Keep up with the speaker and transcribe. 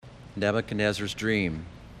Nebuchadnezzar's dream.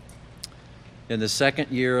 In the second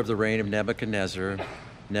year of the reign of Nebuchadnezzar,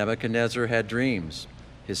 Nebuchadnezzar had dreams.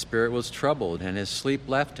 His spirit was troubled, and his sleep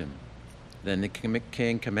left him. Then the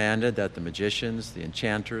king commanded that the magicians, the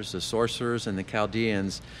enchanters, the sorcerers, and the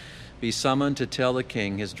Chaldeans be summoned to tell the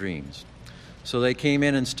king his dreams. So they came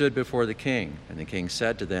in and stood before the king, and the king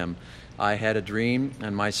said to them, I had a dream,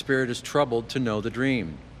 and my spirit is troubled to know the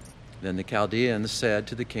dream. Then the Chaldeans said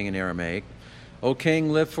to the king in Aramaic, O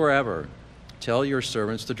king, live forever. Tell your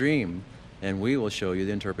servants the dream, and we will show you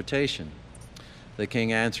the interpretation. The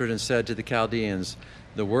king answered and said to the Chaldeans,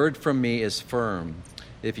 The word from me is firm.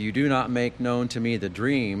 If you do not make known to me the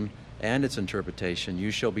dream and its interpretation,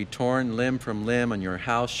 you shall be torn limb from limb, and your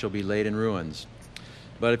house shall be laid in ruins.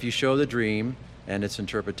 But if you show the dream and its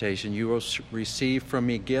interpretation, you will receive from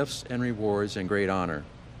me gifts and rewards and great honor.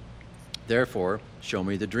 Therefore, show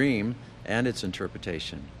me the dream and its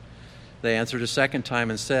interpretation. They answered a second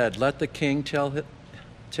time and said, Let the king tell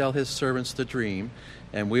his servants the dream,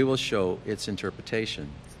 and we will show its interpretation.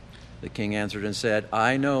 The king answered and said,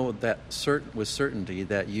 I know that with certainty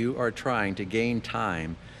that you are trying to gain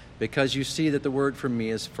time, because you see that the word from me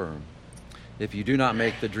is firm. If you do not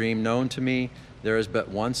make the dream known to me, there is but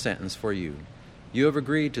one sentence for you. You have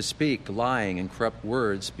agreed to speak lying and corrupt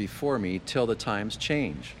words before me till the times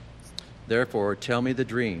change. Therefore, tell me the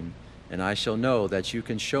dream, and I shall know that you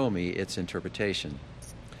can show me its interpretation.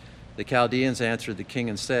 The Chaldeans answered the king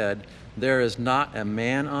and said, There is not a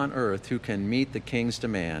man on earth who can meet the king's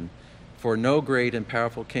demand, for no great and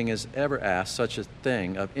powerful king has ever asked such a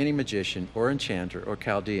thing of any magician or enchanter or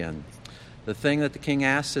Chaldean. The thing that the king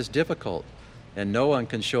asks is difficult, and no one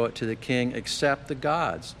can show it to the king except the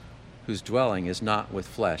gods, whose dwelling is not with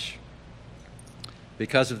flesh.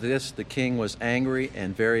 Because of this, the king was angry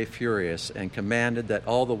and very furious, and commanded that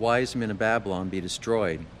all the wise men of Babylon be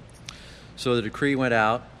destroyed. So the decree went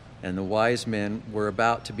out, and the wise men were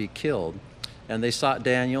about to be killed, and they sought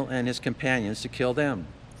Daniel and his companions to kill them.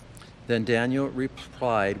 Then Daniel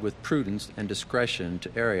replied with prudence and discretion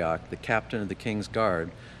to Arioch, the captain of the king's guard,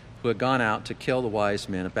 who had gone out to kill the wise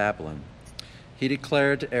men of Babylon. He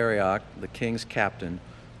declared to Arioch, the king's captain,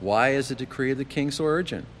 Why is the decree of the king so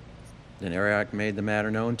urgent? Then Arioch made the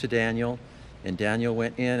matter known to Daniel, and Daniel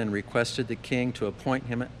went in and requested the king to appoint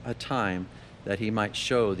him a time that he might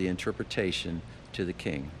show the interpretation to the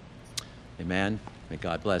king. Amen. May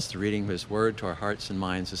God bless the reading of his word to our hearts and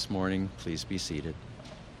minds this morning. Please be seated.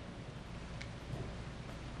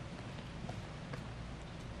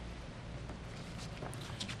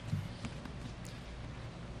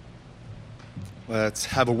 Let's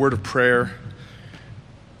have a word of prayer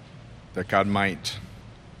that God might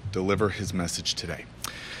deliver his message today.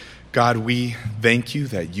 God, we thank you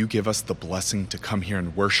that you give us the blessing to come here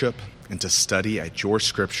and worship and to study at your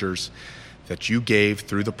scriptures that you gave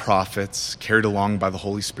through the prophets, carried along by the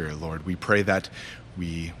Holy Spirit, Lord. We pray that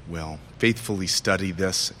we will faithfully study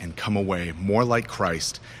this and come away more like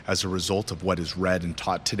Christ as a result of what is read and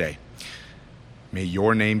taught today. May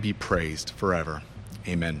your name be praised forever.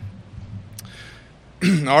 Amen.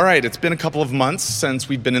 All right, it's been a couple of months since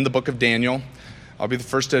we've been in the book of Daniel. I'll be the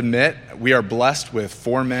first to admit we are blessed with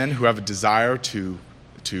 4 men who have a desire to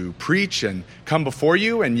preach and come before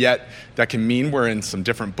you, and yet that can mean we're in some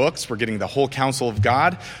different books. We're getting the whole counsel of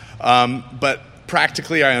God. But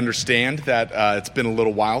practically, I understand that it's been a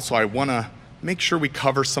little while, so I want to make sure we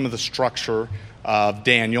cover some of the structure of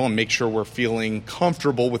Daniel and make sure we're feeling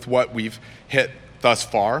comfortable with what we've hit thus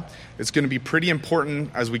far. It's going to be pretty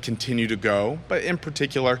important as we continue to go, but in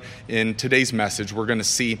particular, in today's message, we're going to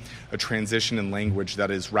see a transition in language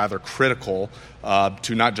that is rather critical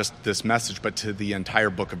to not just this message, but to the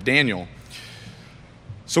entire book of Daniel.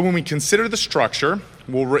 So when we consider the structure,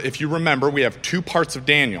 if you remember, we have 2 parts of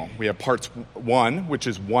Daniel. We have parts 1, which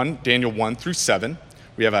is Daniel 1 through 7.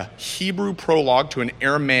 We have a Hebrew prologue to an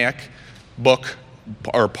Aramaic book,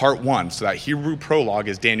 or part 1. So that Hebrew prologue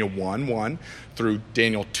is Daniel 1:1 through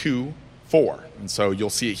Daniel 2:4. And so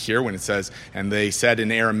you'll see it here when it says, and they said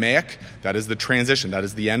in Aramaic, that is the transition. That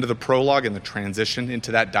is the end of the prologue, and the transition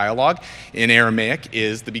into that dialogue in Aramaic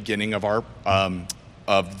is the beginning of our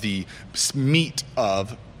of the meat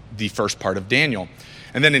of the first part of Daniel.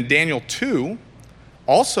 And then in Daniel 2,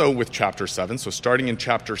 also with chapter 7, so starting in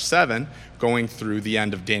chapter 7, going through the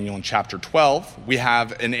end of Daniel in chapter 12, we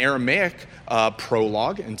have an Aramaic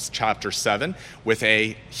prologue in chapter 7 with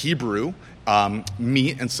a Hebrew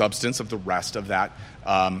meat and substance of the rest of that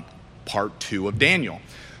part 2 of Daniel.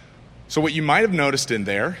 So what you might have noticed in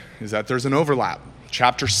there is that there's an overlap.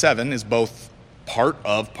 Chapter 7 is both part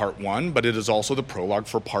of part 1, but it is also the prologue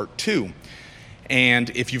for part 2. And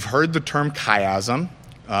if you've heard the term chiasm,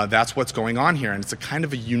 That's what's going on here, and it's a kind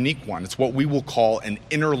of a unique one. It's what we will call an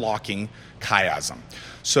interlocking chiasm.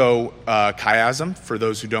 So chiasm, for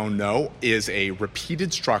those who don't know, is a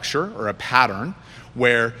repeated structure or a pattern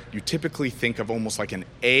where you typically think of almost like an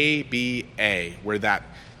ABA, where that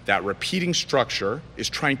repeating structure is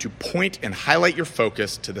trying to point and highlight your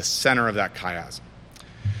focus to the center of that chiasm.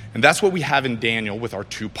 And that's what we have in Daniel with our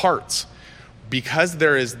two parts. Because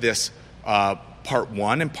there is this part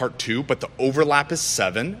 1 and part 2, but the overlap is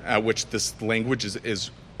 7, which this language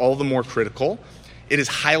is all the more critical, it is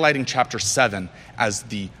highlighting chapter 7 as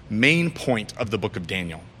the main point of the book of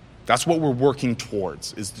Daniel. That's what we're working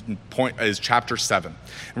towards, is chapter 7.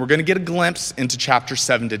 And we're going to get a glimpse into chapter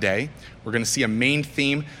 7 today. We're going to see a main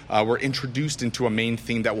theme. We're introduced into a main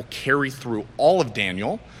theme that will carry through all of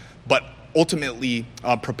Daniel, but ultimately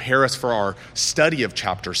prepare us for our study of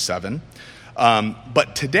chapter 7.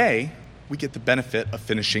 But today, we get the benefit of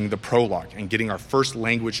finishing the prologue and getting our first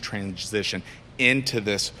language transition into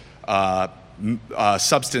this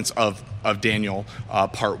substance of Daniel,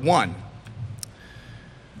 part 1.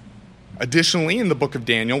 Additionally, in the book of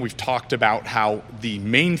Daniel, we've talked about how the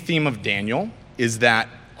main theme of Daniel is that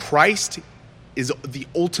Christ is the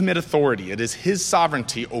ultimate authority. It is his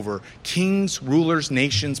sovereignty over kings, rulers,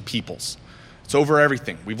 nations, peoples. It's over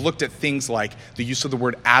everything. We've looked at things like the use of the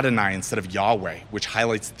word Adonai instead of Yahweh, which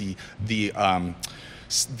highlights the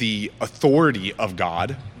authority of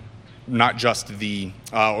God, not just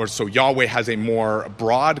so Yahweh has a more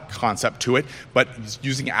broad concept to it, but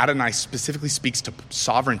using Adonai specifically speaks to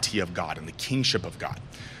sovereignty of God and the kingship of God.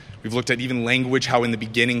 We've looked at even language, how in the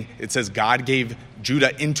beginning it says God gave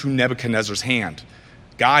Judah into Nebuchadnezzar's hand.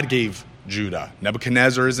 God gave Judah.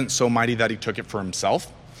 Nebuchadnezzar isn't so mighty that he took it for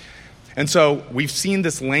himself. And so we've seen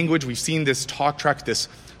this language, we've seen this talk track, this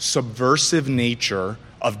subversive nature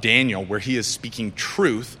of Daniel, where he is speaking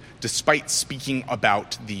truth despite speaking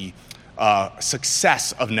about the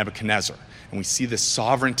success of Nebuchadnezzar. And we see this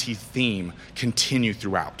sovereignty theme continue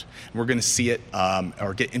throughout. And we're going to see it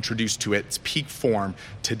or get introduced to its peak form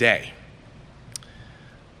today.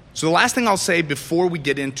 So the last thing I'll say before we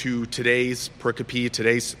get into today's pericope,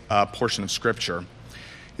 today's portion of Scripture,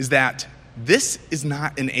 is that this is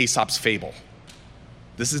not an Aesop's fable.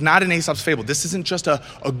 This is not an Aesop's fable. This isn't just a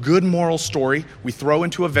good moral story we throw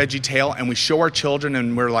into a Veggie Tale and we show our children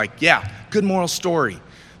and we're like, yeah, good moral story.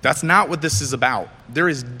 That's not what this is about. There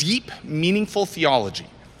is deep, meaningful theology.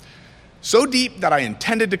 So deep that I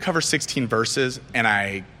intended to cover 16 verses, and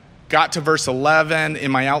I got to verse 11 in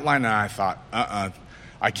my outline, and I thought,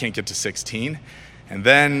 I can't get to 16. And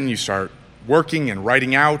then you start working and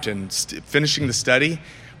writing out and finishing the study.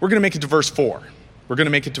 We're going to make it to verse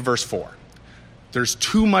 4. There's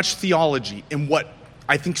too much theology in what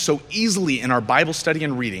I think so easily in our Bible study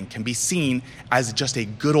and reading can be seen as just a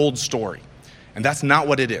good old story. And that's not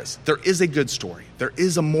what it is. There is a good story. There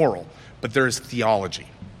is a moral, but there is theology.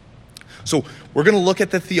 So we're going to look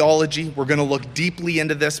at the theology. We're going to look deeply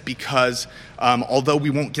into this because although we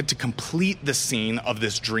won't get to complete the scene of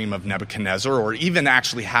this dream of Nebuchadnezzar or even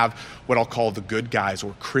actually have what I'll call the good guys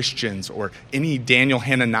or Christians or any Daniel,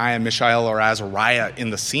 Hananiah, Mishael, or Azariah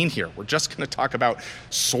in the scene here, we're just going to talk about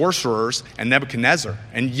sorcerers and Nebuchadnezzar.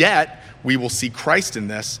 And yet we will see Christ in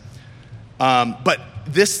this. But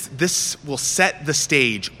this will set the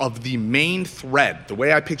stage of the main thread. The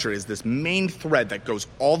way I picture it is this main thread that goes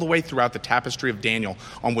all the way throughout the tapestry of Daniel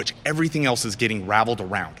on which everything else is getting raveled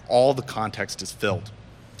around. All the context is filled.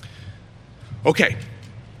 Okay,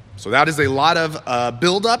 so that is a lot of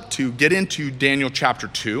build-up to get into Daniel chapter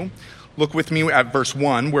 2. Look with me at verse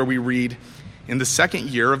 1 where we read, "In the second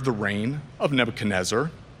year of the reign of Nebuchadnezzar,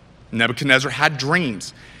 Nebuchadnezzar had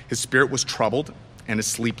dreams. His spirit was troubled and his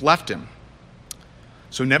sleep left him."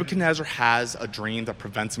 So Nebuchadnezzar has a dream that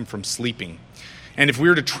prevents him from sleeping. And if we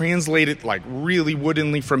were to translate it like really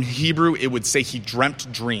woodenly from Hebrew, it would say he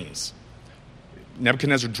dreamt dreams.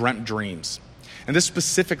 Nebuchadnezzar dreamt dreams. And this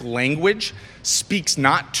specific language speaks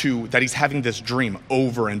not to that he's having this dream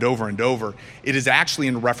over and over and over. It is actually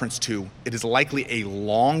in reference to, it is likely a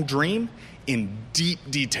long dream in deep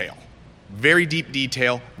detail. Very deep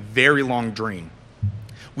detail, very long dream.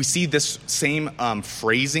 We see this same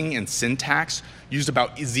phrasing and syntax used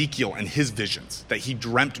about Ezekiel and his visions, that he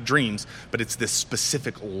dreamt dreams, but it's this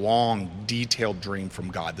specific, long, detailed dream from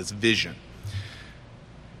God, this vision.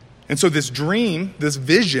 And so this dream, this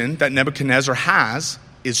vision that Nebuchadnezzar has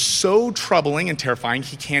is so troubling and terrifying,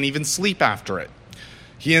 he can't even sleep after it.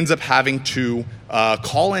 He ends up having to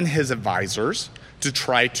call in his advisors to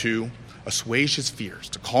try to assuage his fears,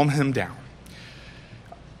 to calm him down.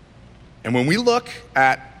 And when we look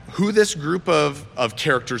at who this group of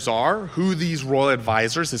characters are, who these royal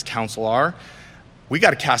advisors, his council are, we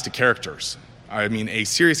got a cast of characters. I mean, a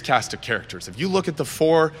serious cast of characters. If you look at the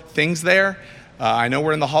 4 things there, I know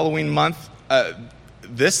we're in the Halloween month.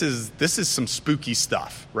 This is some spooky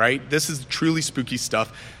stuff, right? This is truly spooky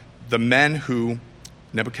stuff. The men who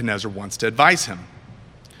Nebuchadnezzar wants to advise him.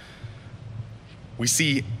 We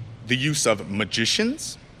see the use of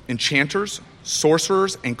magicians, enchanters,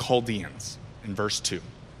 sorcerers, and Chaldeans in verse 2.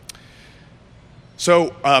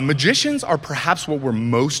 So magicians are perhaps what we're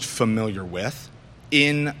most familiar with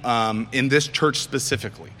in this church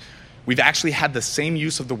specifically. We've actually had the same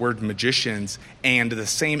use of the word magicians and the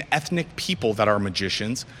same ethnic people that are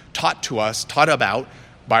magicians taught about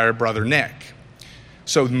by our brother Nick.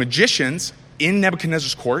 So the magicians in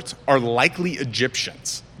Nebuchadnezzar's court are likely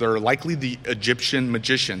Egyptians. They're likely the Egyptian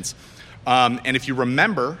magicians. And if you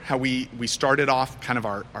remember how we started off kind of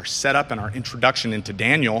our setup and our introduction into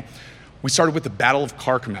Daniel, we started with the Battle of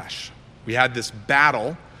Carchemish. We had this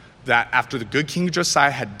battle that after the good King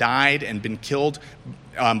Josiah had died and been killed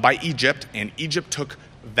by Egypt, and Egypt took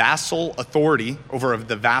vassal authority over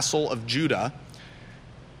the vassal of Judah,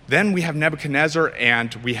 then we have Nebuchadnezzar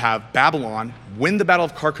and we have Babylon win the Battle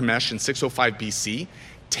of Carchemish in 605 BC,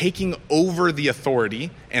 taking over the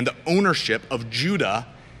authority and the ownership of Judah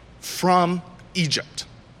from Egypt.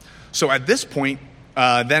 So at this point,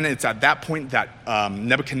 then it's at that point that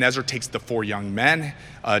Nebuchadnezzar takes the 4 young men,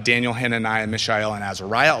 Daniel, Hananiah, Mishael, and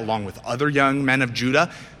Azariah, along with other young men of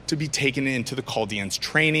Judah, to be taken into the Chaldeans'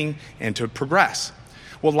 training and to progress.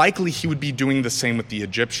 Well, likely he would be doing the same with the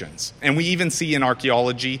Egyptians. And we even see in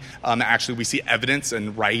archaeology, actually we see evidence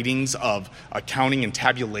and writings of accounting and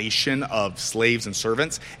tabulation of slaves and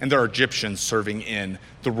servants, and there are Egyptians serving in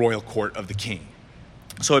the royal court of the king.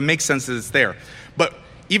 So it makes sense that it's there. But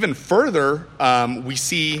even further, we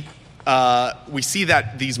see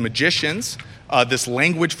that these magicians, this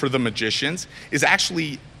language for the magicians, is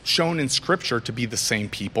actually shown in Scripture to be the same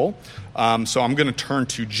people. So I'm going to turn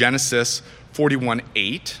to Genesis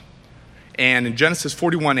 41:8. And in Genesis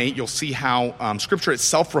 41:8, you'll see how Scripture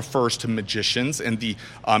itself refers to magicians and the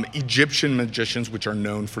Egyptian magicians, which are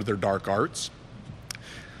known for their dark arts.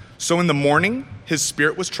 So in the morning, his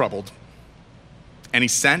spirit was troubled, and he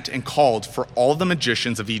sent and called for all the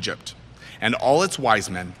magicians of Egypt and all its wise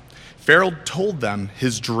men. Pharaoh told them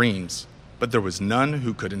his dreams, but there was none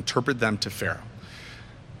who could interpret them to Pharaoh.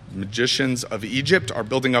 The magicians of Egypt are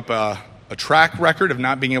building up a track record of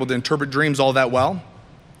not being able to interpret dreams all that well.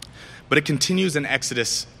 But it continues in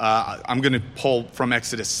Exodus. I'm going to pull from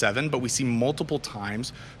Exodus 7, but we see multiple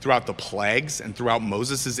times throughout the plagues and throughout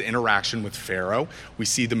Moses' interaction with Pharaoh, we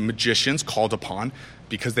see the magicians called upon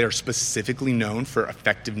because they are specifically known for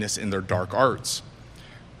effectiveness in their dark arts.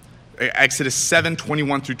 Exodus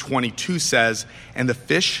 7:21 through 22 says, "And the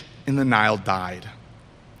fish in the Nile died,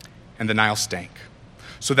 and the Nile stank,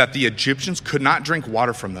 so that the Egyptians could not drink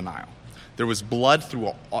water from the Nile. There was blood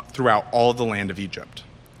throughout all the land of Egypt.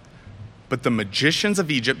 But the magicians of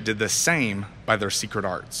Egypt did the same by their secret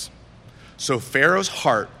arts. So Pharaoh's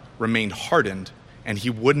heart remained hardened, and he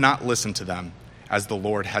would not listen to them, as the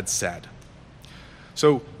Lord had said."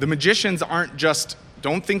 So the magicians aren't just,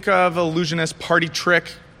 don't think of an illusionist party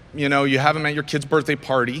trick, you have them at your kid's birthday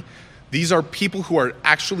party. These are people who are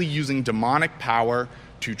actually using demonic power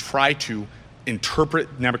to try to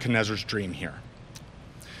interpret Nebuchadnezzar's dream here.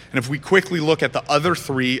 And if we quickly look at the other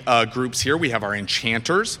 3 groups here, we have our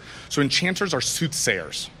enchanters. So enchanters are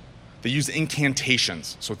soothsayers. They use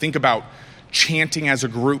incantations. So think about chanting as a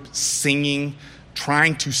group, singing,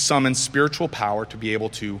 trying to summon spiritual power to be able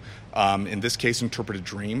to, in this case, interpret a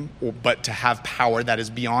dream, but to have power that is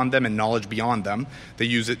beyond them and knowledge beyond them. They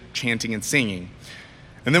use it chanting and singing.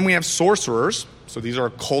 And then we have sorcerers. So these are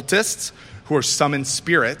occultists who are summoned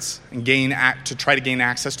spirits and to try to gain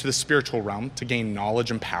access to the spiritual realm, to gain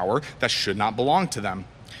knowledge and power that should not belong to them.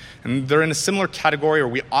 And they're in a similar category, or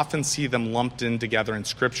we often see them lumped in together in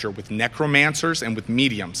Scripture with necromancers and with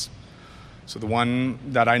mediums. So the one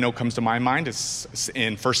that I know comes to my mind is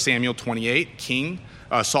in 1 Samuel 28, King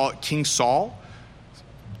Saul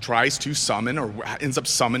tries to summon, or ends up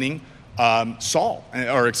summoning Samuel,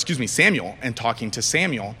 and talking to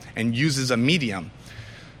Samuel, and uses a medium.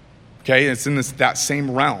 Okay, it's in that same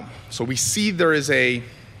realm. So we see there is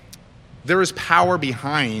power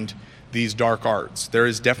behind these dark arts. There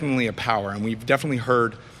is definitely a power, and we've definitely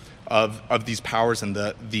heard of these powers and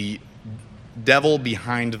the devil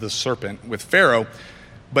behind the serpent with Pharaoh.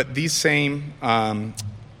 But these same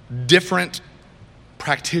different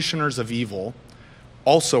practitioners of evil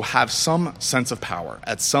also have some sense of power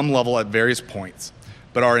at some level at various points,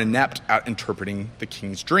 but are inept at interpreting the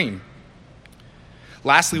king's dream.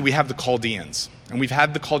 Lastly, we have the Chaldeans. And we've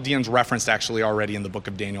had the Chaldeans referenced actually already in the book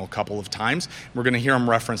of Daniel a couple of times. We're going to hear them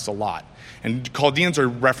referenced a lot. And Chaldeans are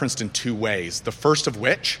referenced in two ways. The first of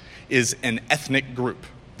which is an ethnic group.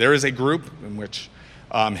 There is a group in which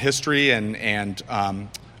history and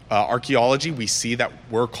archaeology, we see that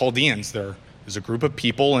we're Chaldeans. There is a group of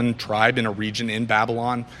people and tribe in a region in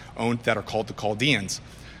Babylon owned that are called the Chaldeans.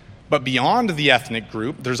 But beyond the ethnic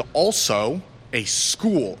group, there's also a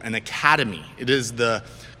school, an academy. It is the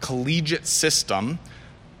collegiate system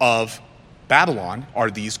of Babylon are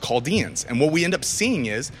these Chaldeans. And what we end up seeing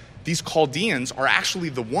is these Chaldeans are actually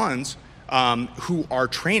the ones who are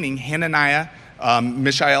training Hananiah,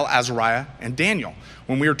 Mishael, Azariah, and Daniel.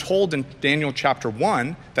 When we are told in Daniel chapter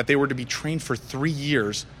 1 that they were to be trained for 3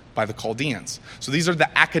 years by the Chaldeans. So these are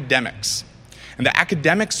the academics. And the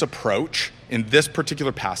academics approach in this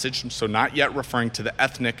particular passage, so not yet referring to the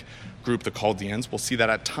ethnic group, the Chaldeans, we'll see that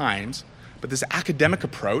at times, but this academic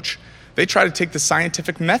approach, they try to take the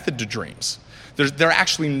scientific method to dreams. They're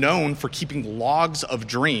actually known for keeping logs of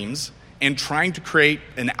dreams and trying to create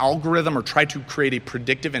an algorithm or try to create a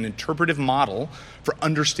predictive and interpretive model for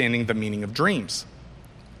understanding the meaning of dreams.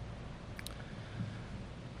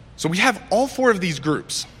 So we have all four of these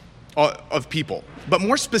groups of people, but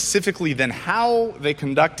more specifically than how they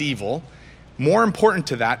conduct evil, more important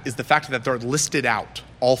to that is the fact that they're listed out,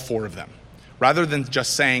 all four of them, rather than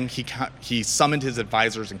just saying he summoned his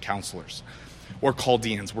advisors and counselors, or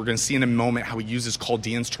Chaldeans. We're going to see in a moment how he uses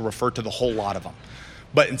Chaldeans to refer to the whole lot of them.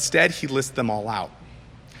 But instead, he lists them all out.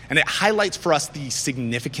 And it highlights for us the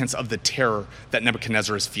significance of the terror that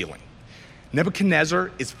Nebuchadnezzar is feeling.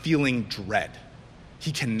 Nebuchadnezzar is feeling dread.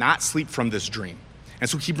 He cannot sleep from this dream. And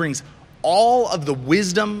so he brings all of the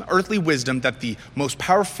wisdom, earthly wisdom, that the most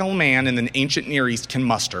powerful man in the ancient Near East can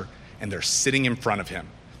muster, and they're sitting in front of him.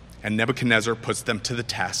 And Nebuchadnezzar puts them to the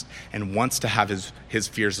test and wants to have his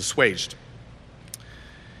fears assuaged.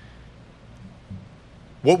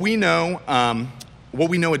 What we know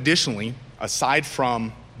additionally, aside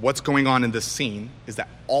from what's going on in this scene, is that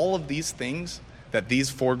all of these things that these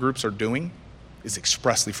four groups are doing is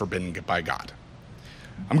expressly forbidden by God.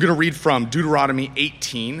 I'm going to read from Deuteronomy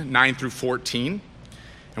 18, 9 through 14,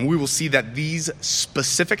 and we will see that these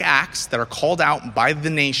specific acts that are called out by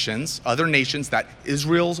the nations, other nations that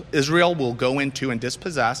Israel will go into and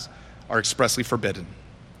dispossess, are expressly forbidden.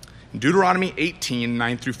 In Deuteronomy 18,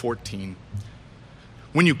 9 through 14,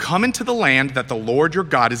 when you come into the land that the Lord your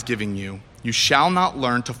God is giving you, you shall not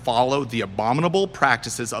learn to follow the abominable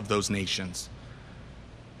practices of those nations.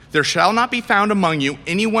 There shall not be found among you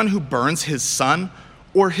anyone who burns his son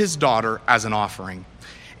or his daughter as an offering.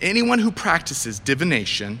 Anyone who practices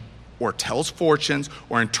divination, or tells fortunes,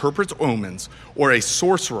 or interprets omens, or a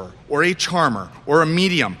sorcerer, or a charmer, or a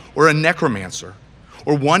medium, or a necromancer,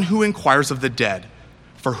 or one who inquires of the dead,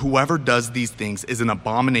 for whoever does these things is an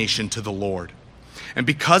abomination to the Lord. And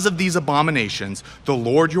because of these abominations, the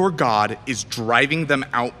Lord your God is driving them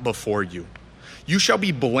out before you. You shall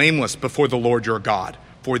be blameless before the Lord your God,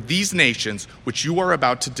 for these nations which you are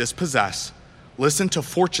about to dispossess listen to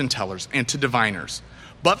fortune tellers and to diviners.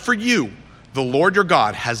 But for you, the Lord your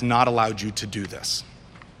God has not allowed you to do this.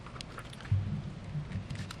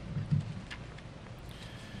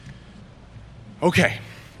 Okay,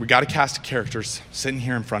 we got a cast of characters sitting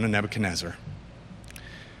here in front of Nebuchadnezzar.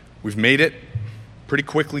 We've made it pretty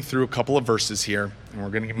quickly through a couple of verses here, and we're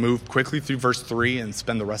going to move quickly through verse 3 and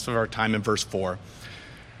spend the rest of our time in verse 4.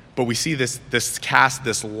 But we see this cast,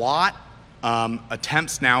 this lot,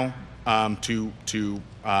 attempts now to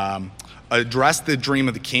address the dream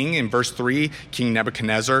of the king. In verse 3, King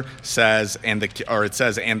Nebuchadnezzar says, and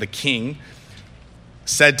the king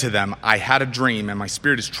said to them, I had a dream, and my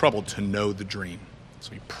spirit is troubled to know the dream.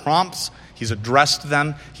 So he's addressed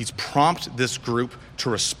them, he's prompted this group to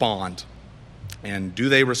respond. And do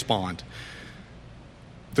they respond?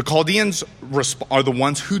 The Chaldeans are the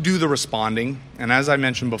ones who do the responding. And as I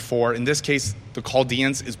mentioned before, in this case, the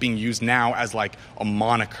Chaldeans is being used now as like a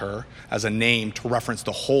moniker, as a name to reference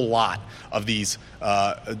the whole lot of these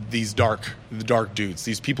dark dudes,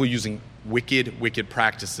 these people using wicked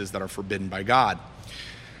practices that are forbidden by God.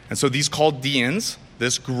 And so these Chaldeans,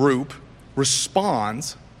 this group,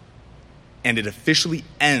 responds, and it officially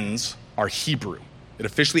ends our Hebrew. It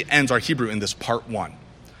officially ends our Hebrew in this part 1.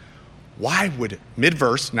 Why would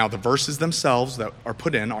mid-verse, now the verses themselves that are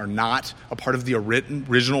put in are not a part of the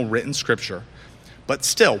original written scripture, but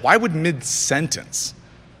still, why would mid-sentence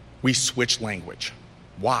we switch language?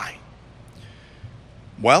 Why?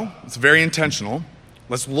 Well, it's very intentional.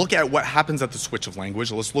 Let's look at what happens at the switch of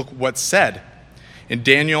language. Let's look what's said. In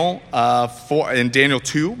Daniel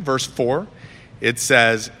 2, verse 4, it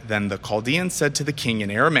says, Then the Chaldeans said to the king in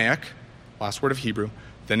Aramaic, last word of Hebrew.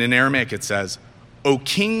 Then in Aramaic it says, O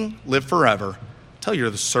king, live forever. Tell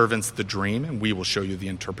your servants the dream, and we will show you the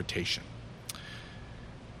interpretation.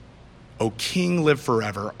 O king, live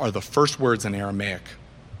forever are the first words in Aramaic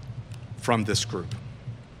from this group.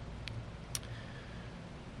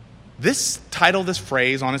 This title, this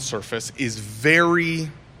phrase on its surface is very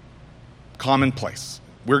commonplace.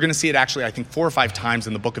 We're going to see it actually, I think, 4 or 5 times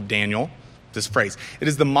in the book of Daniel, this phrase. It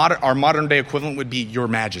is our modern day equivalent would be your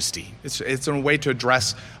majesty. It's a way to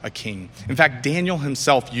address a king. In fact, Daniel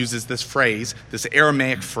himself uses this phrase, this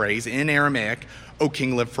Aramaic phrase in Aramaic, O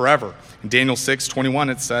king, live forever. In Daniel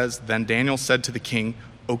 6:21 it says, Then Daniel said to the king,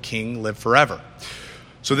 O king, live forever.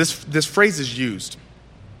 So this phrase is used.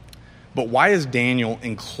 But why is Daniel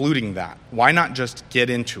including that? Why not just get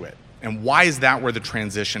into it? And why is that where the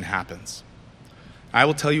transition happens? I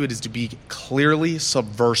will tell you it is to be clearly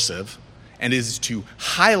subversive, and is to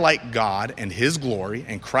highlight God and his glory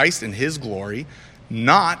and Christ and his glory,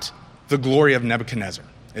 not the glory of Nebuchadnezzar.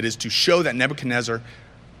 It is to show that Nebuchadnezzar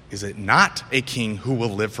is not a king who will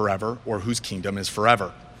live forever or whose kingdom is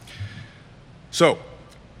forever. So,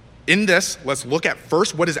 in this, let's look at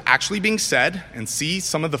first what is actually being said and see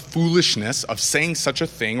some of the foolishness of saying such a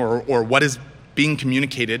thing or what is being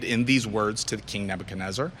communicated in these words to the king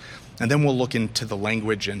Nebuchadnezzar. And then we'll look into the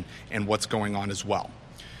language and what's going on as well.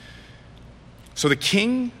 So the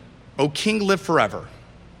king, O king, live forever.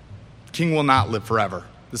 King will not live forever.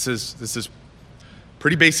 This is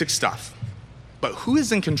pretty basic stuff. But who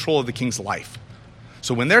is in control of the king's life?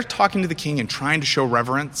 So when they're talking to the king and trying to show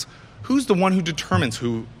reverence, who's the one who determines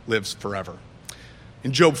who lives forever?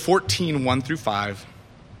 In Job 14, 1-5,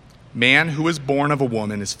 man who is born of a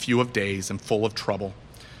woman is few of days and full of trouble.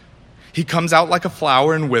 He comes out like a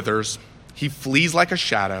flower and withers. He flees like a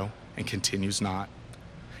shadow and continues not.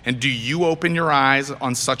 And do you open your eyes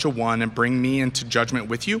on such a one and bring me into judgment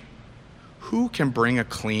with you? Who can bring a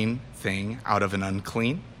clean thing out of an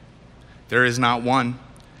unclean? There is not one,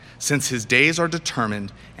 since his days are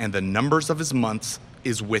determined and the numbers of his months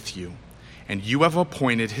is with you, and you have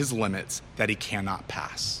appointed his limits that he cannot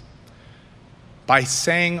pass. By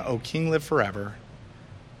saying, O king, live forever,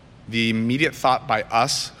 the immediate thought by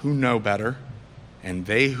us who know better and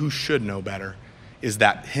they who should know better is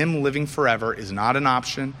that him living forever is not an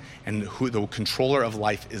option, and who the controller of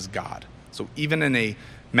life is God. So even in a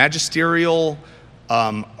magisterial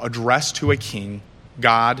address to a king,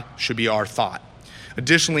 God should be our thought.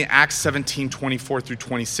 Additionally, Acts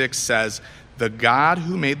 17:24-26 says, the God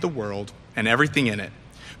who made the world and everything in it,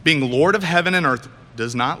 being Lord of heaven and earth,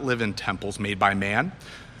 does not live in temples made by man,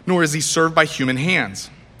 nor is he served by human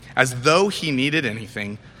hands, as though he needed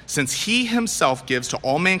anything, since he himself gives to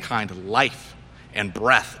all mankind life and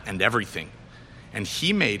breath and everything. And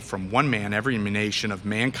he made from one man every nation of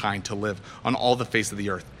mankind to live on all the face of the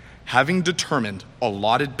earth, having determined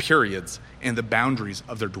allotted periods and the boundaries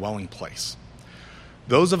of their dwelling place.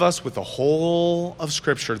 Those of us with the whole of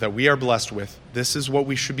Scripture that we are blessed with, this is what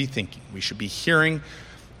we should be thinking. We should be hearing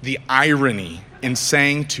the irony in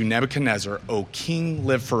saying to Nebuchadnezzar, O king,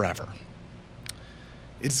 live forever.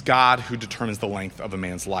 It's God who determines the length of a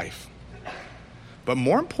man's life. But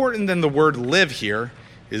more important than the word live here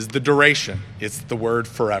is the duration. It's the word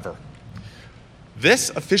forever.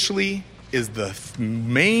 This officially is the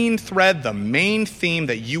main thread, the main theme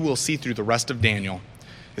that you will see through the rest of Daniel.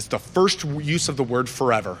 It's the first use of the word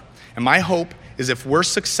forever. And my hope is if we're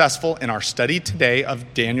successful in our study today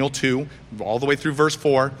of Daniel 2, all the way through verse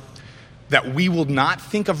 4, that we will not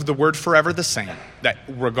think of the word forever the same. That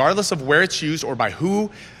regardless of where it's used or by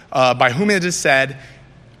whom it is said,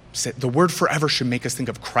 the word forever should make us think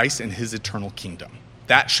of Christ and his eternal kingdom.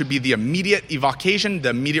 That should be the immediate evocation, the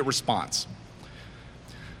immediate response.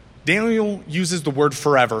 Daniel uses the word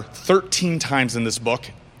forever 13 times in this book,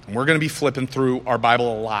 and we're going to be flipping through our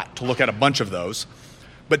Bible a lot to look at a bunch of those.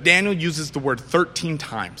 But Daniel uses the word 13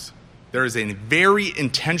 times. There is a very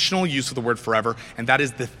intentional use of the word forever, and that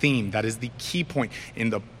is the theme. That is the key point. In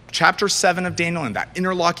the chapter 7 of Daniel, in that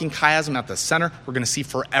interlocking chiasm at the center, we're going to see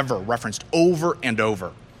forever referenced over and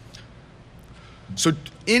over. So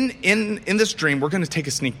in this dream, we're going to take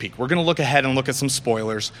a sneak peek. We're going to look ahead and look at some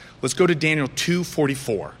spoilers. Let's go to Daniel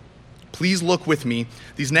 2:44. Please look with me.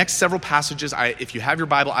 These next several passages, if you have your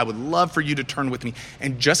Bible, I would love for you to turn with me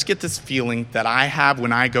and just get this feeling that I have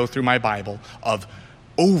when I go through my Bible of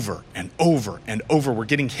over and over and over, we're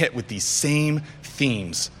getting hit with these same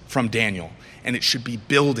themes from Daniel. And it should be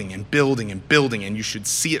building and building and building, and you should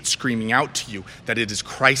see it screaming out to you that it is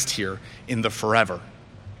Christ here in the forever.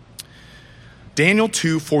 Daniel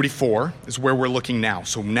 2:44 is where we're looking now.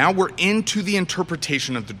 So now we're into the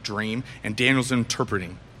interpretation of the dream, and Daniel's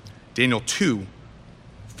interpreting. Daniel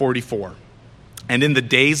 2:44. And in the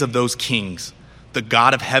days of those kings, the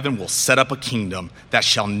God of heaven will set up a kingdom that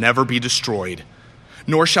shall never be destroyed,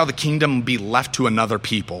 nor shall the kingdom be left to another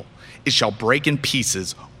people. It shall break in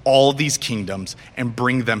pieces all these kingdoms and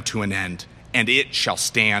bring them to an end, and it shall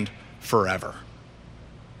stand forever.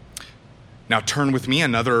 Now turn with me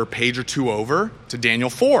another page or two over to Daniel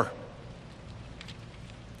 4.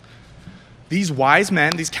 These wise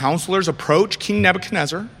men, these counselors, approach King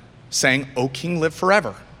Nebuchadnezzar, saying, "O king, live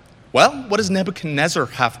forever." Well, what does Nebuchadnezzar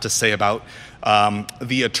have to say about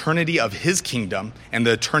the eternity of his kingdom and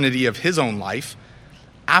the eternity of his own life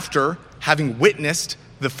after having witnessed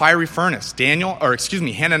the fiery furnace?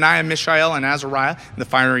 Hananiah, Mishael, and Azariah in the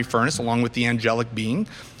fiery furnace, along with the angelic being.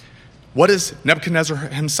 What does Nebuchadnezzar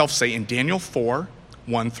himself say in Daniel 4,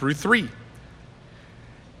 1-3?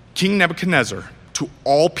 King Nebuchadnezzar, to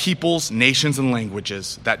all peoples, nations, and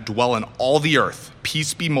languages that dwell in all the earth,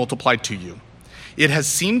 peace be multiplied to you. It has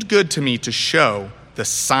seemed good to me to show the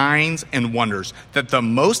signs and wonders that the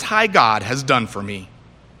Most High God has done for me.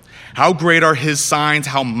 How great are his signs,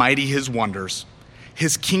 how mighty his wonders.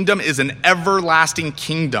 His kingdom is an everlasting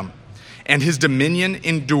kingdom, and his dominion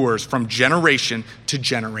endures from generation to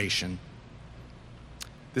generation.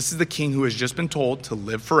 This is the king who has just been told to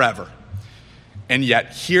live forever. And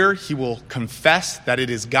yet here he will confess that it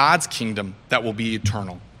is God's kingdom that will be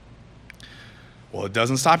eternal. Well, it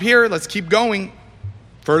doesn't stop here. Let's keep going.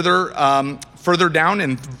 Further down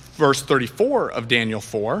in verse 34 of Daniel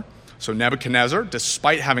 4, so Nebuchadnezzar,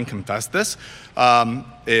 despite having confessed this,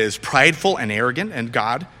 is prideful and arrogant, and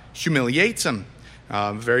God humiliates him.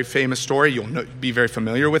 Very famous story. You'll be very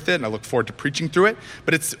familiar with it, and I look forward to preaching through it.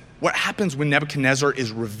 But it's what happens when Nebuchadnezzar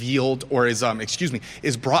is revealed, or is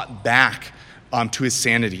brought back to his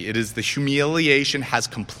sanity. It is the humiliation has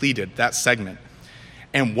completed that segment.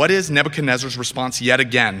 And what is Nebuchadnezzar's response yet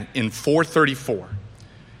again in 4:34?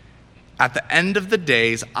 At the end of the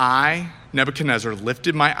days, I, Nebuchadnezzar,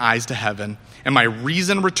 lifted my eyes to heaven, and my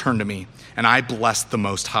reason returned to me, and I blessed the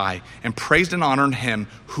Most High, and praised and honored him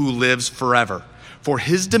who lives forever. For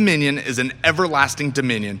his dominion is an everlasting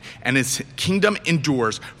dominion, and his kingdom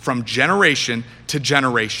endures from generation to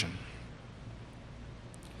generation.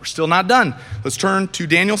 We're still not done. Let's turn to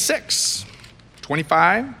Daniel 6,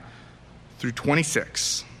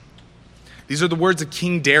 25-26. These are the words of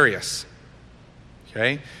King Darius.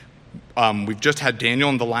 Okay? We've just had Daniel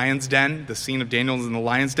in the lion's den, the scene of Daniel in the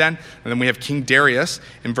lion's den, and then we have King Darius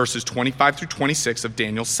in verses 25-26 of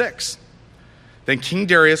Daniel 6. Then King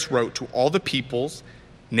Darius wrote to all the peoples,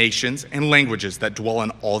 nations, and languages that dwell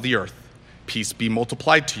in all the earth, peace be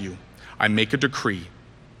multiplied to you. I make a decree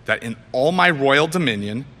that in all my royal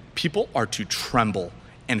dominion, people are to tremble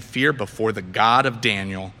and fear before the God of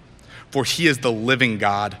Daniel, for he is the living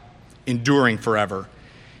God, enduring forever.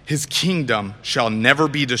 His kingdom shall never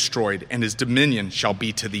be destroyed, and his dominion shall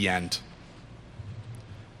be to the end.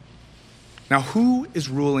 Now, who is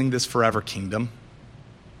ruling this forever kingdom?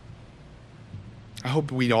 I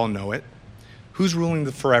hope we all know it. Who's ruling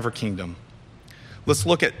the forever kingdom? Let's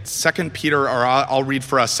look at 2 Peter, or I'll read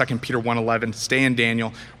for us 2 Peter 1:11. Stay in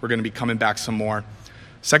Daniel. We're going to be coming back some more.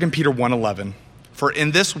 2 Peter 1:11. For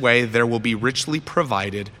in this way there will be richly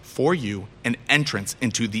provided for you an entrance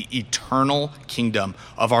into the eternal kingdom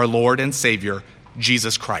of our Lord and Savior,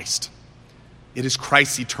 Jesus Christ. It is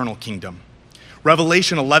Christ's eternal kingdom.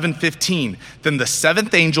 Revelation 11:15, then the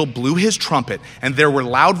seventh angel blew his trumpet, and there were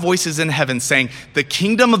loud voices in heaven saying, the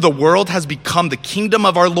kingdom of the world has become the kingdom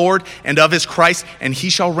of our Lord and of his Christ, and he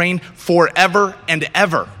shall reign forever and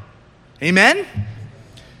ever. Amen?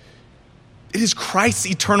 It is Christ's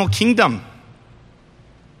eternal kingdom.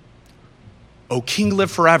 O king, live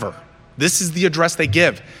forever. This is the address they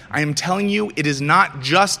give. I am telling you, it is not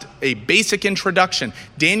just a basic introduction.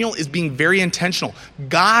 Daniel is being very intentional.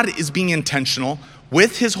 God is being intentional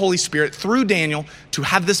with his Holy Spirit through Daniel to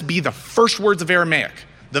have this be the first words of Aramaic,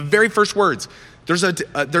 the very first words. There's a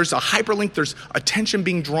hyperlink, there's attention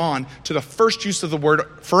being drawn to the first use of the word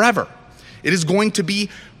forever. It is going to be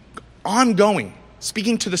ongoing,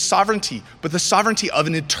 speaking to the sovereignty, but the sovereignty of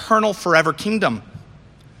an eternal forever kingdom.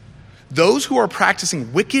 Those who are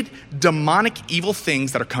practicing wicked, demonic, evil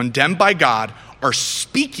things that are condemned by God are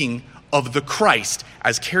speaking of the Christ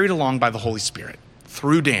as carried along by the Holy Spirit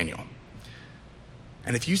through Daniel.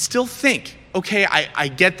 And if you still think, okay, I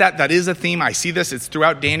get that, that is a theme, I see this, it's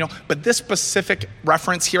throughout Daniel, but this specific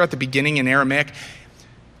reference here at the beginning in Aramaic,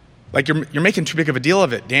 like you're making too big of a deal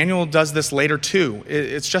of it. Daniel does this later too.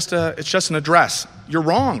 It's just an address. You're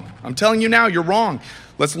wrong. I'm telling you now, you're wrong.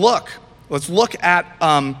 Let's look at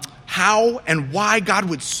how and why God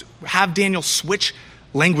would have Daniel switch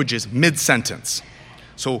languages mid-sentence.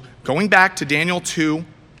 So going back to Daniel 2,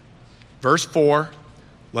 Verse 4,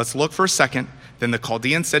 let's look for a second. Then the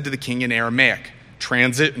Chaldeans said to the king in Aramaic,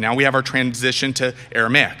 now we have our transition to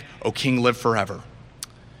Aramaic. O king, live forever.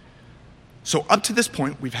 So up to this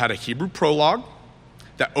point, we've had a Hebrew prologue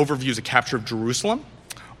that overviews a capture of Jerusalem,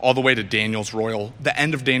 all the way to the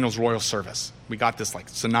end of Daniel's royal service. We got this like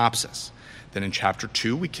synopsis. Then in chapter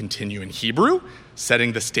 2, we continue in Hebrew,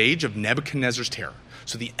 setting the stage of Nebuchadnezzar's terror.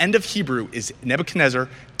 So the end of Hebrew is Nebuchadnezzar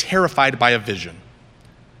terrified by a vision.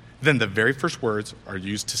 Then the very first words are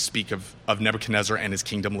used to speak of Nebuchadnezzar and his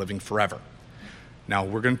kingdom living forever. Now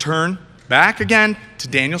we're going to turn back again to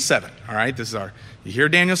Daniel 7. All right, you hear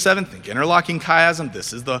Daniel 7, think interlocking chiasm.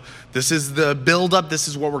 This is the build-up. This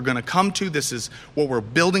is what we're going to come to. This is what we're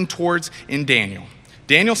building towards in Daniel.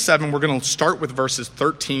 Daniel 7, we're going to start with verses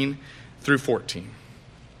 13 through 14.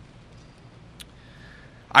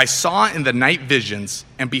 I saw in the night visions,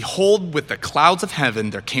 and behold, with the clouds of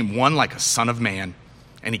heaven there came one like a son of man.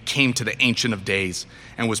 And he came to the Ancient of Days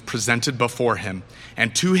and was presented before him.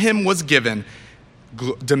 And to him was given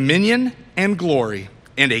dominion and glory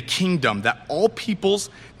and a kingdom that all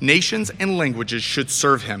peoples, nations, and languages should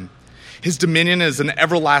serve him. His dominion is an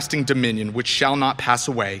everlasting dominion which shall not pass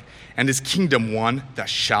away, and his kingdom one that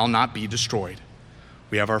shall not be destroyed.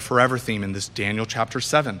 We have our forever theme in this Daniel chapter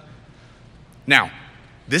 7. Now,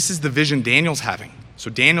 this is the vision Daniel's having.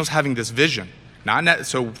 So Daniel's having this vision.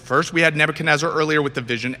 So first we had Nebuchadnezzar earlier with the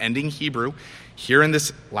vision ending Hebrew. Here in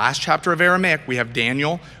this last chapter of Aramaic, we have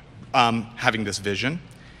Daniel having this vision.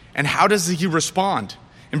 And how does he respond?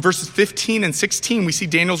 In verses 15 and 16, we see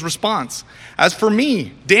Daniel's response. As for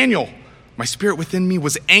me, Daniel, my spirit within me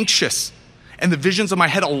was anxious, and the visions of my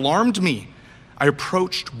head alarmed me. I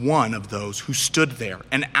approached one of those who stood there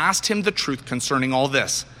and asked him the truth concerning all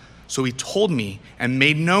this. So he told me and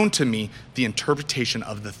made known to me the interpretation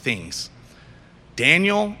of the things.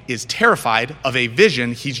 Daniel is terrified of a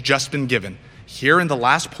vision he's just been given. Here in the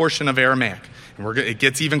last portion of Aramaic, and it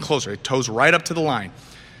gets even closer. It toes right up to the line.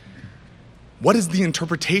 What is the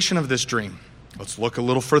interpretation of this dream? Let's look a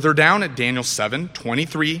little further down at Daniel 7,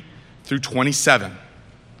 23 through 27.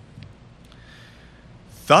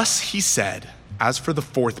 Thus he said, as for the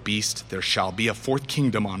fourth beast, there shall be a fourth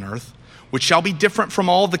kingdom on earth, which shall be different from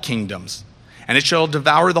all the kingdoms, and it shall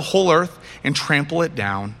devour the whole earth and trample it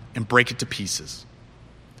down and break it to pieces.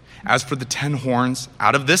 As for the 10 horns,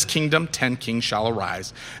 out of this kingdom 10 kings shall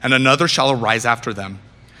arise, and another shall arise after them.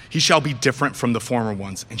 He shall be different from the former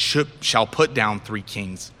ones, and shall put down 3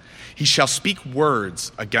 kings. He shall speak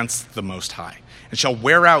words against the Most High, and shall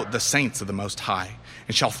wear out the saints of the Most High,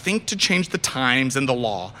 and shall think to change the times and the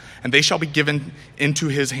law, and they shall be given into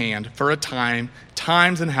his hand for a time,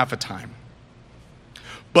 times and half a time.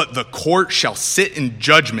 But the court shall sit in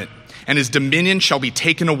judgment, and his dominion shall be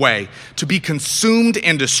taken away, to be consumed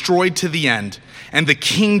and destroyed to the end. And the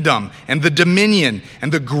kingdom and the dominion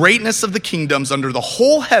and the greatness of the kingdoms under the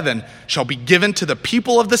whole heaven shall be given to the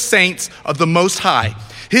people of the saints of the Most High.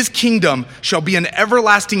 His kingdom shall be an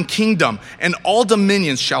everlasting kingdom, and all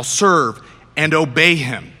dominions shall serve and obey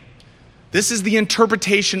him. This is the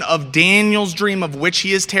interpretation of Daniel's dream of which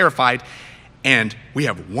he is terrified. And we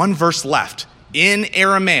have one verse left in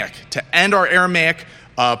Aramaic to end our Aramaic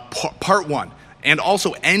part 1, and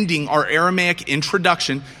also ending our Aramaic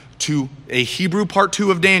introduction to a Hebrew part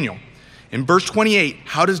 2 of Daniel. In verse 28,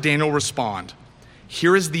 how does Daniel respond?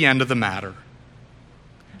 Here is the end of the matter.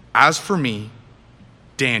 As for me,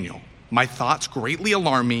 Daniel, my thoughts greatly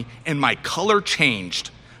alarmed me, and my color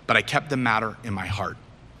changed, but I kept the matter in my heart.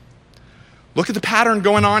 Look at the pattern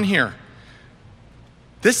going on here.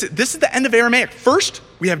 This is the end of Aramaic. First,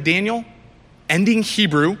 we have Daniel ending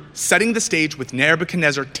Hebrew, setting the stage with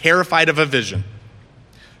Nebuchadnezzar terrified of a vision.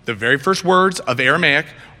 The very first words of Aramaic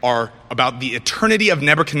are about the eternity of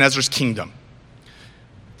Nebuchadnezzar's kingdom.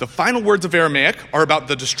 The final words of Aramaic are about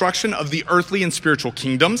the destruction of the earthly and spiritual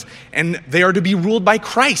kingdoms, and they are to be ruled by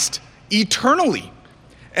Christ eternally.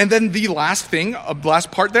 And then the last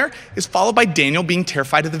part there is followed by Daniel being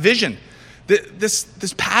terrified of the vision.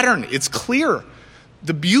 This pattern, it's clear.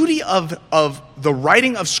 The beauty of the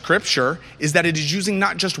writing of Scripture is that it is using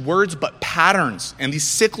not just words, but patterns, and these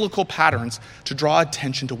cyclical patterns to draw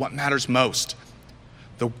attention to what matters most.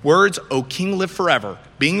 The words, O King, live forever,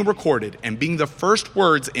 being recorded and being the first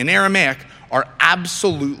words in Aramaic are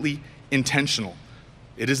absolutely intentional.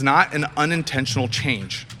 It is not an unintentional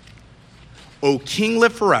change. O King,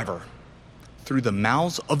 live forever, through the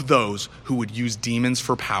mouths of those who would use demons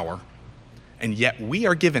for power. And yet we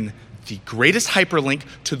are given the greatest hyperlink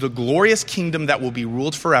to the glorious kingdom that will be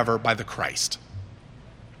ruled forever by the Christ.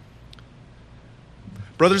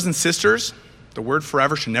 Brothers and sisters, the word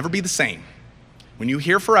forever should never be the same. When you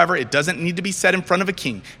hear forever, it doesn't need to be said in front of a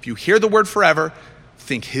king. If you hear the word forever,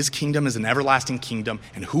 think his kingdom is an everlasting kingdom.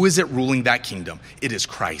 And who is it ruling that kingdom? It is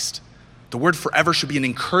Christ. The word forever should be an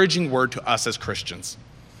encouraging word to us as Christians.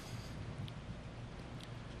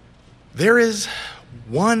 There is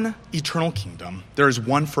one eternal kingdom, there is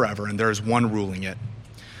one forever, and there is one ruling it.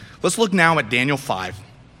 Let's look now at Daniel 5.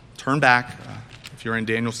 Turn back. If you're in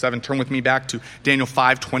Daniel 7, turn with me back to Daniel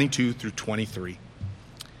 5, 22 through 23.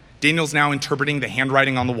 Daniel's now interpreting the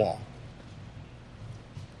handwriting on the wall.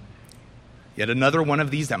 Yet another one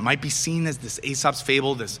of these that might be seen as this Aesop's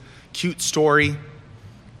fable, this cute story.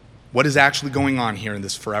 What is actually going on here in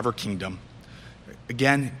this forever kingdom?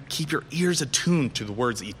 Again, keep your ears attuned to the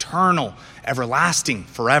words eternal, everlasting,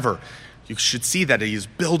 forever. You should see that he is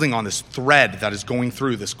building on this thread that is going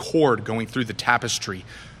through, this cord going through the tapestry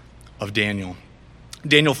of Daniel.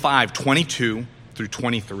 Daniel 5, 22 through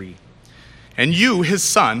 23. And you, his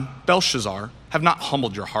son, Belshazzar, have not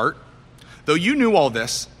humbled your heart, though you knew all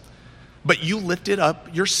this, but you lifted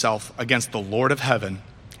up yourself against the Lord of heaven,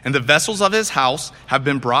 and the vessels of his house have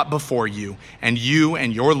been brought before you, and you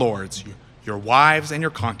and your lords, your wives and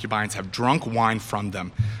your concubines have drunk wine from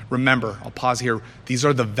them. Remember, I'll pause here. These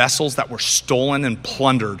are the vessels that were stolen and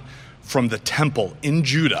plundered from the temple in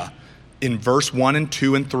Judah in verse 1 and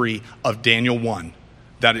 2 and 3 of Daniel 1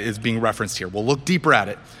 that is being referenced here. We'll look deeper at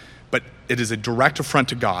it, but it is a direct affront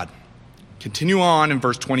to God. Continue on in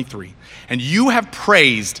verse 23. And you have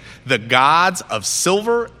praised the gods of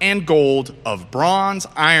silver and gold, of bronze,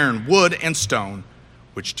 iron, wood, and stone,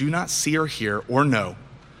 which do not see or hear or know.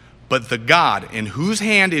 But the God in whose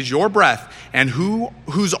hand is your breath and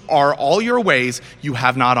whose are all your ways, you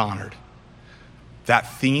have not honored. That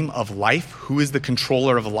theme of life, who is the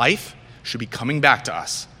controller of life, should be coming back to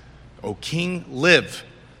us. O King, live.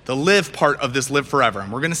 The live part of this live forever.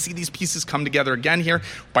 And we're going to see these pieces come together again here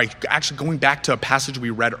by actually going back to a passage we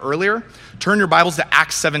read earlier. Turn your Bibles to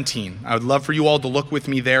Acts 17. I would love for you all to look with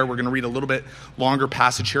me there. We're going to read a little bit longer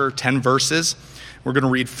passage here, 10 verses. We're going to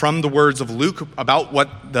read from the words of Luke about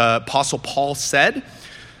what the Apostle Paul said.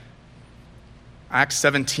 Acts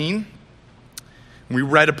 17. We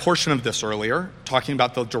read a portion of this earlier, talking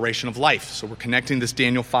about the duration of life. So we're connecting this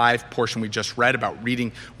Daniel 5 portion we just read about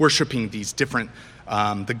worshiping these different,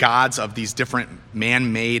 the gods of these different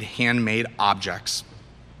man-made, handmade objects.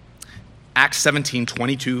 Acts 17,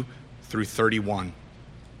 22 through 31.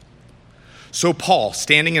 So Paul,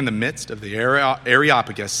 standing in the midst of the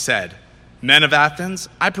Areopagus, said, Men of Athens,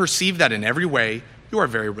 I perceive that in every way you are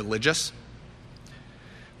very religious.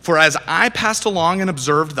 For as I passed along and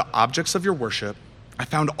observed the objects of your worship, I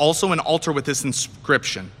found also an altar with this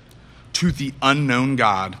inscription, To the unknown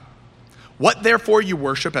God. What therefore you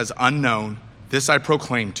worship as unknown, this I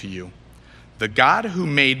proclaim to you. The God who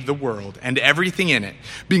made the world and everything in it,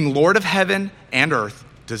 being Lord of heaven and earth,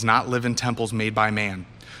 does not live in temples made by man,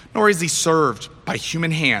 nor is he served by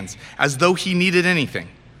human hands as though he needed anything,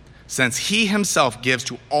 since he himself gives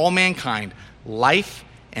to all mankind life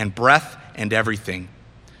and breath and everything.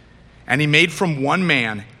 And he made from one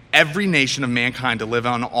man every nation of mankind to live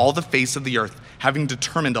on all the face of the earth, having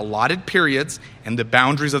determined allotted periods and the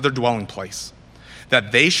boundaries of their dwelling place,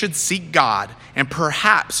 that they should seek God and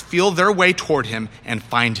perhaps feel their way toward him and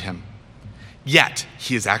find him. Yet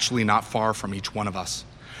he is actually not far from each one of us.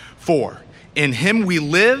 For in him we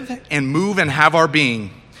live and move and have our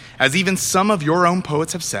being, as even some of your own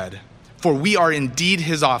poets have said, for we are indeed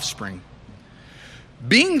his offspring.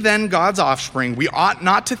 Being then God's offspring, we ought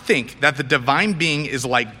not to think that the divine being is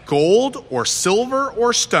like gold or silver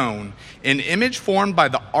or stone, an image formed by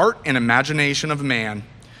the art and imagination of man.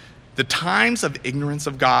 The times of ignorance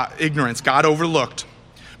God overlooked,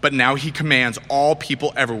 but now he commands all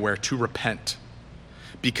people everywhere to repent,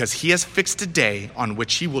 because he has fixed a day on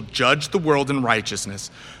which he will judge the world in righteousness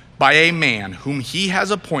by a man whom he has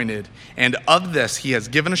appointed, and of this he has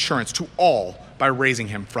given assurance to all by raising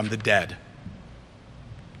him from the dead.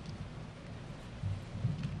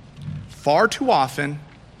 Far too often,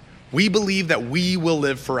 we believe that we will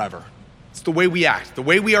live forever. It's the way we act. The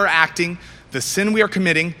way we are acting, the sin we are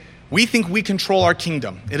committing, we think we control our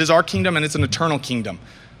kingdom. It is our kingdom and it's an eternal kingdom.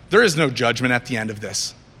 There is no judgment at the end of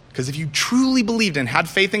this. Because if you truly believed and had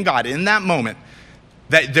faith in God in that moment,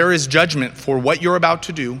 that there is judgment for what you're about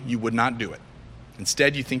to do, you would not do it.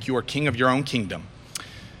 Instead, you think you are king of your own kingdom.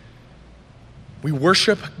 We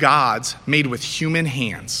worship gods made with human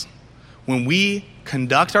hands. When we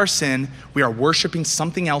conduct our sin, we are worshiping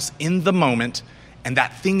something else in the moment, and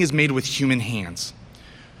that thing is made with human hands.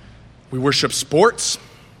 We worship sports,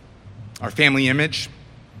 our family image,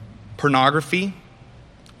 pornography.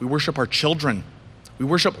 We worship our children. We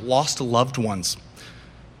worship lost loved ones.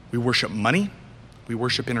 We worship money. We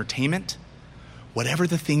worship entertainment. Whatever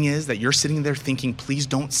the thing is that you're sitting there thinking, please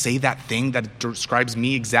don't say that thing that describes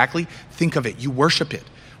me exactly, think of it. You worship it.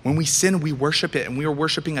 When we sin, we worship it, and we are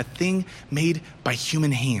worshiping a thing made by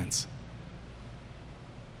human hands.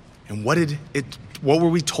 And what were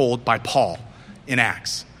we told by Paul in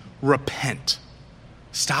Acts? Repent.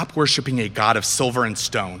 Stop worshiping a God of silver and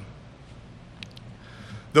stone.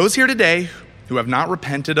 Those here today who have not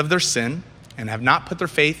repented of their sin and have not put their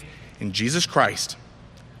faith in Jesus Christ,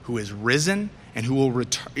 who is risen and who will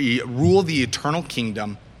rule the eternal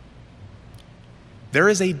kingdom, there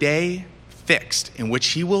is a day fixed in which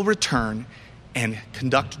he will return and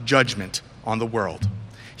conduct judgment on the world.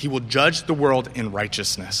 He will judge the world in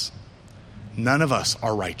righteousness. None of us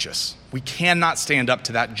are righteous. We cannot stand up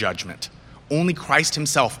to that judgment. Only Christ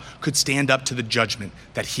himself could stand up to the judgment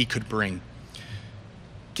that he could bring.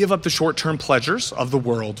 Give up the short-term pleasures of the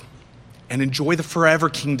world and enjoy the forever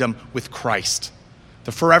kingdom with Christ,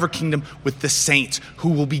 the forever kingdom with the saints who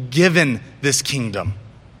will be given this kingdom.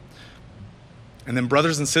 And then,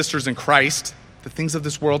 brothers and sisters in Christ, the things of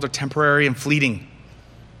this world are temporary and fleeting.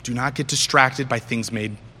 Do not get distracted by things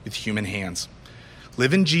made with human hands.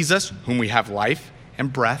 Live in Jesus, whom we have life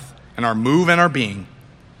and breath and our move and our being.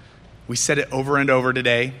 We said it over and over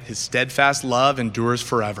today. His steadfast love endures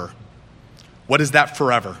forever. What is that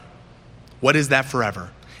forever? What is that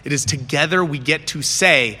forever? It is together we get to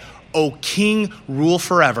say, O King, rule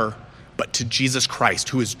forever, but to Jesus Christ,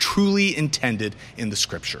 who is truly intended in the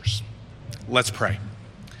Scriptures. Let's pray.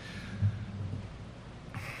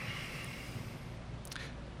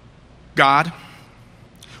 God,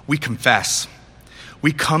 we confess.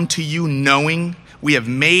 We come to you knowing we have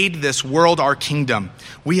made this world our kingdom.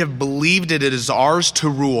 We have believed it is ours to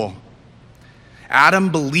rule.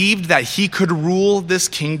 Adam believed that he could rule this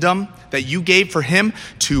kingdom that you gave for him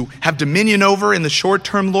to have dominion over in the short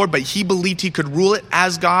term, Lord, but he believed he could rule it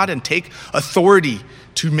as God and take authority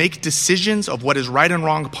to make decisions of what is right and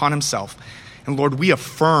wrong upon himself. And Lord, we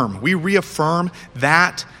reaffirm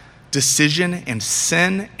that decision and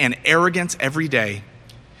sin and arrogance every day.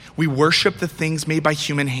 We worship the things made by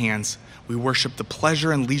human hands. We worship the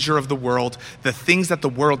pleasure and leisure of the world, the things that the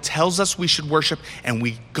world tells us we should worship, and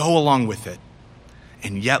we go along with it.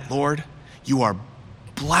 And yet, Lord, you are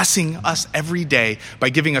blessing us every day by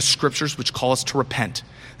giving us scriptures which call us to repent,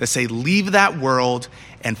 that say, leave that world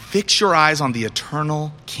and fix your eyes on the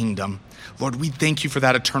eternal kingdom. Lord, we thank you for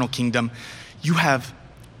that eternal kingdom. You have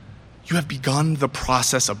begun the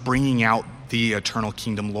process of bringing out the eternal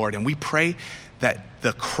kingdom, Lord, and we pray that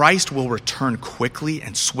the Christ will return quickly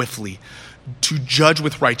and swiftly to judge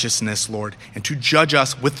with righteousness, Lord, and to judge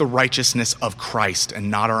us with the righteousness of Christ and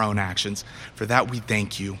not our own actions. For that we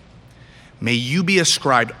thank you. May you be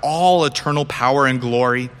ascribed all eternal power and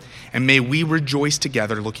glory, and may we rejoice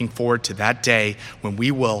together looking forward to that day when we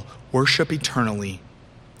will worship eternally.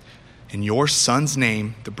 In your Son's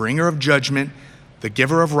name, the bringer of judgment, the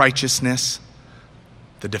giver of righteousness,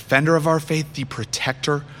 the defender of our faith, the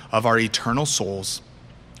protector of our eternal souls,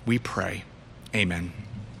 we pray. Amen.